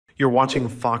You're watching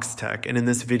Foxtecc, and in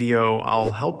this video,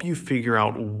 I'll help you figure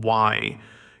out why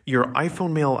your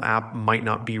iPhone Mail app might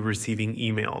not be receiving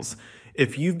emails.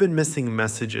 If you've been missing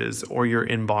messages or your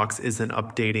inbox isn't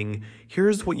updating,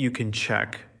 here's what you can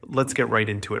check. Let's get right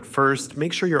into it. First,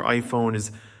 make sure your iPhone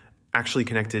is actually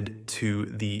connected to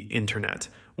the internet,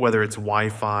 whether it's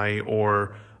Wi-Fi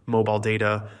or mobile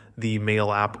data. The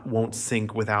Mail app won't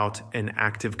sync without an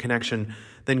active connection.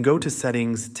 Then go to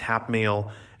Settings, tap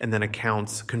Mail, and then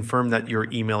Accounts. Confirm that your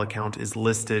email account is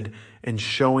listed and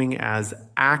showing as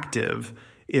active.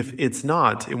 If it's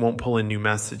not, it won't pull in new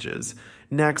messages.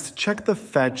 Next, check the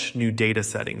Fetch New Data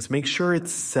settings. Make sure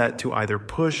it's set to either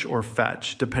push or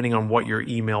fetch, depending on what your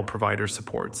email provider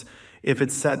supports. If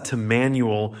it's set to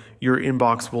manual, your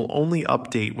inbox will only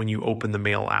update when you open the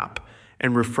Mail app,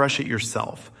 and refresh it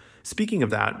yourself. Speaking of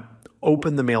that,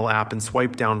 open the Mail app and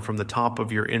swipe down from the top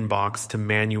of your inbox to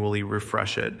manually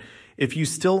refresh it. If you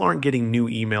still aren't getting new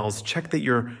emails, check that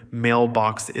your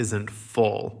mailbox isn't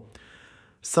full.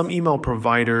 Some email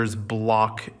providers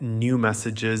block new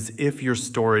messages if your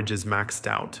storage is maxed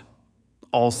out.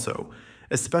 Also,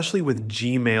 especially with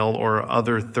Gmail or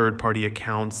other third-party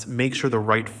accounts, make sure the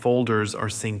right folders are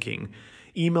syncing.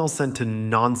 Emails sent to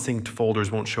non-synced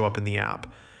folders won't show up in the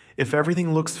app. If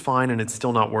everything looks fine and it's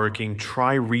still not working,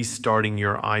 try restarting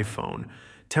your iPhone.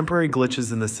 Temporary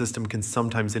glitches in the system can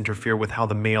sometimes interfere with how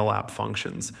the Mail app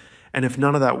functions. And if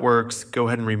none of that works, go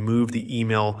ahead and remove the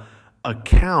email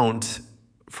account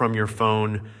from your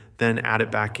phone, then add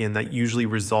it back in. That usually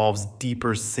resolves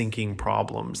deeper syncing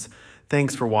problems.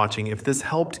 Thanks for watching. If this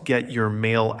helped get your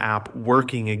Mail app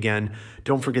working again,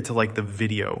 don't forget to like the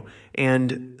video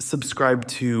and subscribe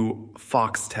to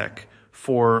Foxtecc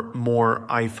for more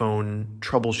iPhone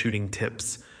troubleshooting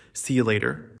tips. See you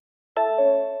later.